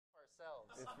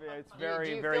It's very,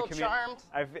 do you very feel charmed?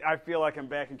 I feel like I'm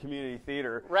back in community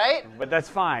theater. Right? But that's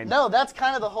fine. No, that's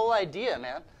kind of the whole idea,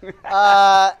 man.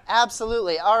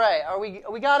 Absolutely. All right,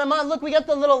 we got him on. Look, we got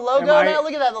the little logo now.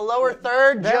 Look at that, the lower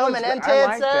third. Joe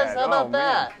Manente, it says. How about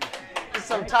that? This is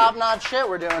some top-notch shit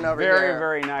we're doing over here. Very,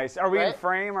 very nice. Are we in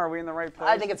frame? Are we in the right place?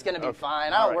 I think it's going to be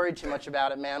fine. I don't worry too much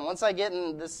about it, man. Once I get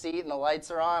in this seat and the lights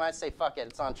are on, I say, fuck it.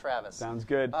 It's on Travis. Sounds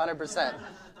good. 100%.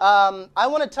 I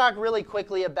want to talk really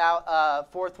quickly about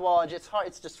Fourth Wall.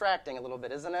 It's distracting a little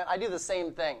bit, isn't it? I do the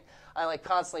same thing. I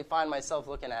constantly find myself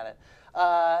looking at it.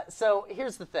 So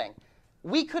here's the thing.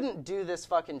 We couldn't do this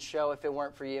fucking show if it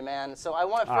weren't for you, man. So I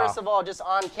want to, first of all, just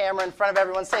on camera in front of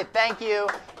everyone, say thank you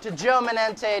to Joe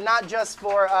Manente, not just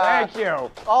for thank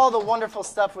you. All the wonderful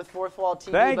stuff with Fourth Wall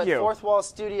TV, thank you. Fourth Wall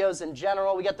Studios in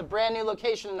general. We got the brand new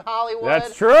location in Hollywood.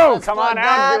 That's true. Come on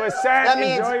out, do a set,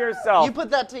 enjoy yourself. You put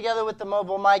that together with the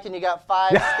mobile mic and you got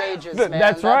 5 stages, man.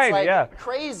 That's right, like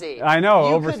crazy. I know,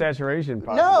 oversaturation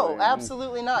possibly. No,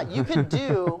 absolutely not. You could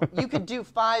do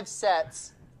 5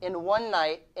 sets in one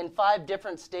night in 5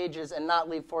 different stages and not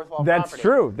leave Fourth Wall property. That's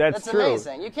true. That's true.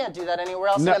 Amazing. You can't do that anywhere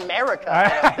else in America.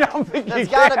 I don't think That's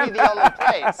got to be the only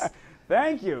place.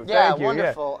 Thank you. Yeah, thank you.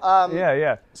 Wonderful.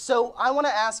 Yeah. So I want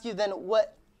to ask you then,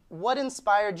 what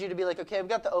inspired you to be like, okay, we've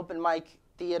got the open mic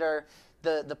theater,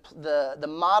 the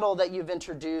model that you've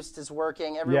introduced is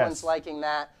working, everyone's liking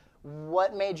that.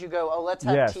 What made you go, oh, let's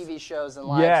have TV shows and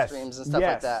live streams and stuff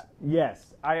like that?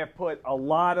 Yes. I have put a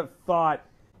lot of thought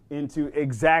into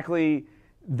exactly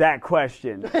that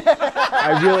question.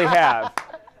 I really have.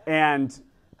 And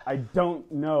I don't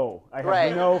know. I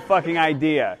have no fucking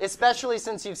idea. Especially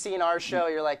since you've seen our show,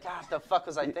 you're like, God, the fuck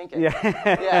was I thinking?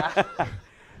 Yeah.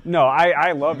 No,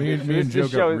 I love it. Me and Joe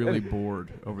got really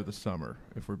bored over the summer,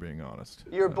 if we're being honest.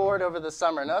 You're bored over the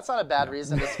summer. No, that's not a bad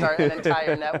reason to start an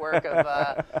entire network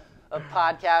of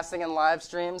podcasting and live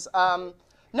streams.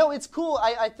 No, it's cool.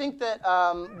 I think that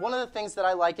one of the things that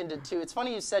I likened it to, it's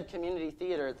funny you said community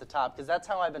theater at the top, because that's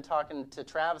how I've been talking to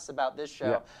Travis about this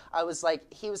show. Yeah. I was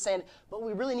like, he was saying, but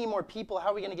we really need more people.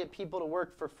 How are we going to get people to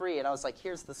work for free? And I was like,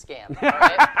 here's the scam. All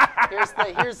right?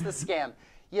 Here's the scam.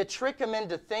 You trick them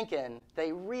into thinking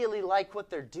they really like what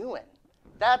they're doing.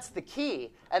 That's the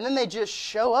key. And then they just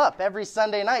show up every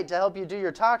Sunday night to help you do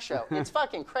your talk show. It's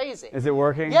fucking crazy. Is it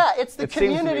working? Yeah, it's the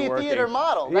community theater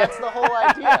model. That's the whole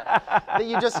idea.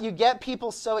 That you get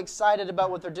people so excited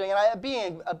about what they're doing. And I'm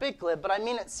being a bit glib, but I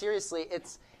mean it seriously.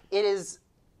 It is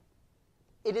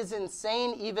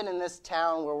insane even in this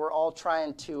town where we're all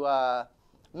trying to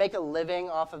make a living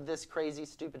off of this crazy,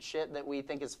 stupid shit that we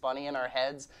think is funny in our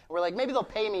heads. We're like, maybe they'll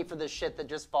pay me for this shit that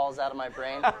just falls out of my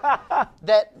brain.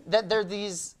 that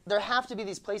there have to be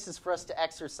these places for us to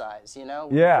exercise,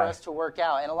 for us to work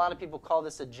out. And a lot of people call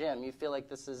this a gym. You feel like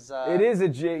this is... It is a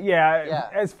gym, yeah.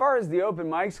 As far as the open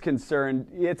mic's concerned,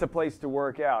 it's a place to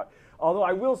work out. Although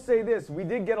I will say this, we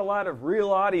did get a lot of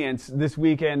real audience this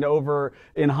weekend over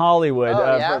in Hollywood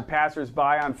for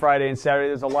passers-by on Friday and Saturday.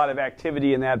 There's a lot of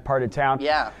activity in that part of town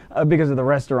because of the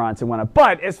restaurants and whatnot.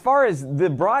 But as far as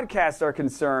the broadcasts are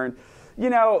concerned,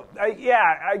 maybe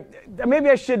I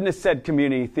shouldn't have said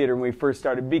community theater when we first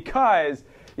started because,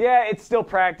 it's still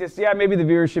practice. Yeah, maybe the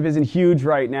viewership isn't huge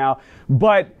right now,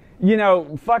 but...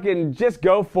 fucking just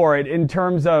go for it in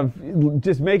terms of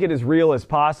just make it as real as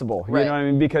possible. You know what I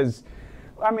mean? Because,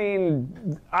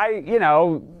 YouTube,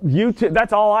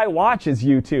 that's all I watch is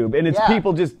YouTube. And it's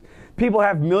people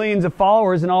have millions of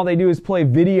followers and all they do is play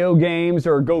video games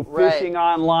or go fishing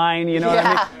online, what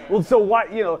I mean? Well, so what,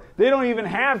 they don't even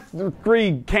have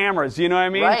 3 cameras, you know what I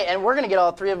mean? Right, and we're going to get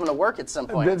all 3 of them to work at some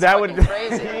point. That would be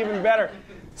crazy. Even better.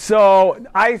 So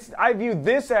I view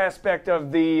this aspect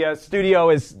of the studio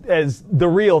as the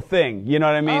real thing. You know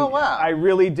what I mean? Oh, wow. I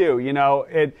really do.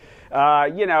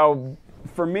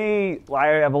 For me, I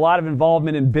have a lot of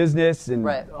involvement in business and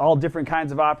all different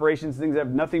kinds of operations, things that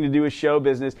have nothing to do with show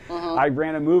business. I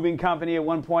ran a moving company at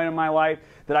one point in my life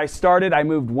that I started. I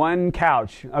moved 1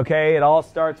 couch, okay? It all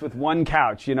starts with 1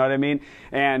 couch, you know what I mean?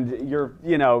 And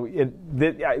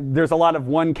there's a lot of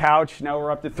 1 couch. Now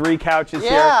we're up to 3 couches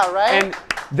here. Yeah, right. And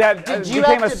that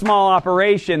became a small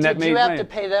operation that made money. Did you have to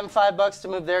pay them $5 to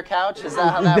move their couch? Is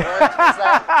that how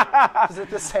that worked? Is it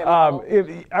the same model?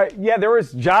 There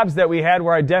was jobs that we had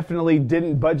where I definitely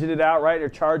didn't budget it out right or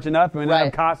charge enough and ended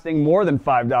up costing more than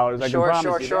 $5. I can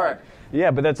promise you that.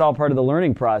 Yeah, but that's all part of the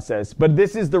learning process. But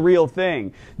this is the real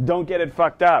thing. Don't get it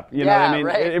fucked up. You know what I mean?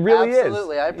 Right. It really is.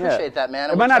 Absolutely. I appreciate that,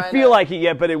 man. It might not feel like it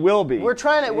yet, but it will be. We're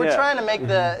trying to make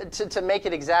to make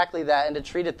it exactly that and to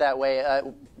treat it that way.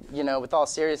 with all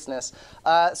seriousness.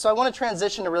 So I want to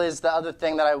transition to really is the other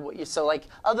thing that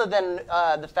other than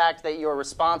the fact that you're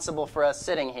responsible for us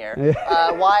sitting here,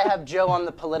 why have Joe on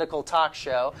the political talk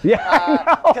show?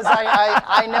 Yeah. Because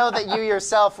I know that you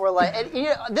yourself were like,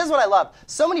 this is what I love.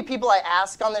 So many people I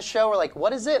ask on this show were like,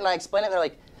 what is it? And I explain it, and they're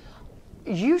like,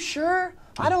 you sure?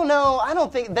 I don't know. I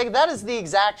don't think that is the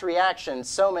exact reaction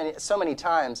so many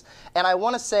times. And I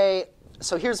want to say,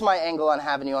 so here's my angle on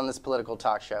having you on this political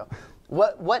talk show.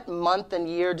 What month and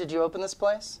year did you open this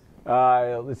place?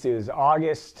 Let's see, it was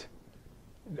August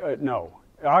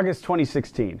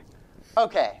 2016.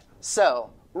 Okay, so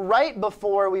right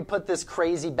before we put this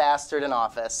crazy bastard in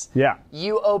office,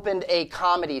 you opened a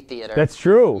comedy theater. That's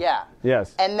true. Yeah.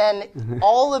 Yes. And then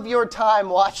all of your time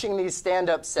watching these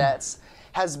stand-up sets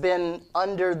has been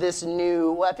under this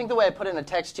new, I think the way I put it in a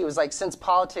text to you was like, since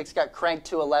politics got cranked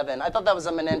to 11. I thought that was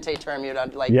a Manente term you'd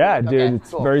like. Yeah, okay, dude, it's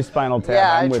cool. very Spinal Tap.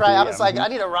 Yeah, I was like, I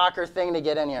need a rocker thing to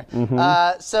get in here.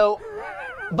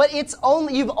 But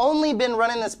you've only been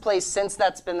running this place since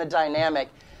that's been the dynamic.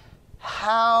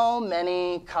 How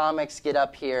many comics get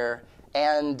up here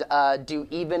and do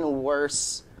even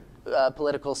worse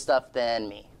political stuff than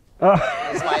me?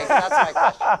 That's my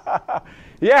question.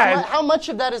 Yeah. How much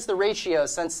of that is the ratio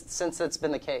since it's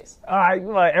been the case?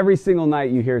 Every single night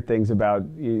you hear things about,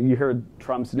 you heard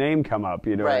Trump's name come up,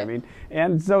 you know what I mean?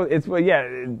 And so it's,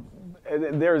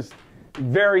 there's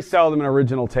very seldom an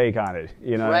original take on it,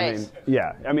 you know what I mean?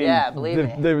 Yeah, I mean, believe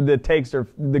me.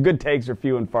 The good takes are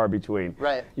few and far between.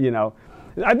 Right. You know,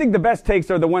 I think the best takes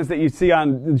are the ones that you see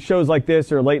on shows like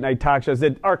this or late night talk shows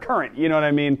that are current. You know what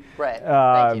I mean? Right.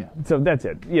 Thank you. So that's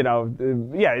it. You know,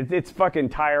 it's fucking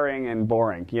tiring and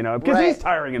boring. You know, because he's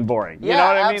tiring and boring. Yeah, you know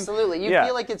what I mean? Absolutely. You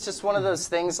feel like it's just one of those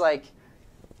things. Like,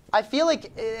 I feel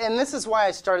like, and this is why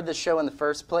I started the show in the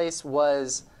first place,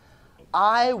 was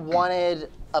I wanted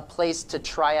a place to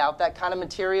try out that kind of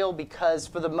material because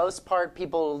for the most part,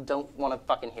 people don't want to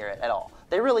fucking hear it at all.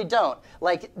 They really don't.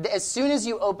 Like, as soon as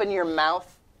you open your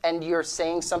mouth and you're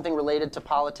saying something related to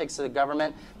politics or the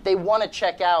government, they want to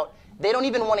check out. They don't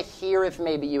even want to hear if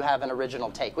maybe you have an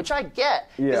original take, which I get.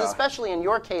 Because especially in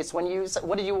your case, what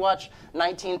did you watch,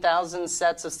 19,000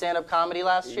 sets of stand-up comedy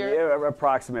last year? Yeah,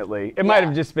 approximatly. It might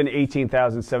have just been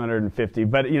 18,750,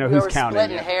 but you know, who's counting?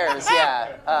 Splitting hairs,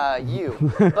 you.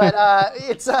 But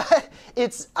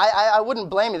I wouldn't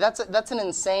blame you. That's an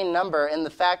insane number, and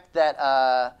the fact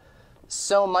that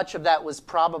so much of that was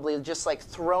probably just like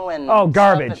throwing. Oh,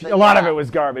 garbage. A lot of it was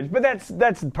garbage, but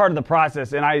that's part of the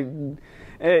process, and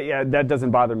that doesn't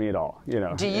bother me at all. You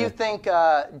know. Do you think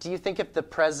if the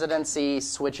presidency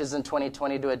switches in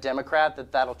 2020 to a Democrat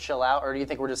that'll chill out, or do you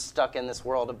think we're just stuck in this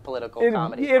world of political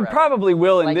comedy? It probably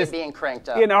will. Like it being cranked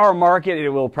up. In our market, it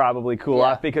will probably cool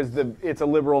off because it's a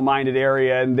liberal-minded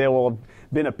area, and they will have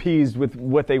been appeased with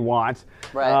what they want.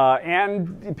 Right.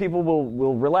 And people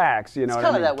will relax. You know. It's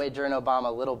kind of that way during Obama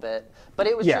a little bit, but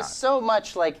it was just so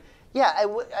much like. Yeah,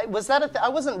 was that I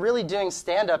wasn't really doing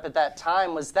stand-up at that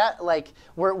time. Was that like,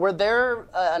 were there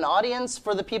an audience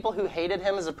for the people who hated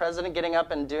him as a president getting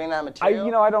up and doing that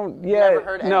material? I don't, Never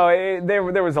heard any? No,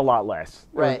 there was a lot less.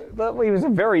 Right. But he was a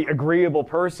very agreeable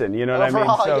person, you know what I mean?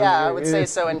 Overall, I would say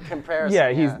so in comparison.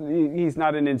 Yeah, he's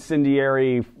not an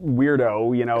incendiary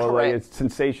weirdo, you know, like a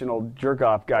sensational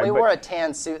jerk-off guy. Well, he wore a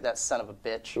tan suit, that son of a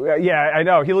bitch. Yeah, I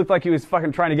know. He looked like he was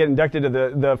fucking trying to get inducted to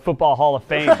the Football Hall of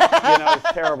Fame. You know,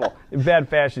 it's terrible. Bad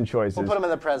fashion choices. We'll put him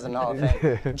in the President Hall of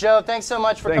Fame. Joe, thanks so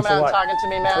much for coming out and talking to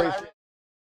me, man.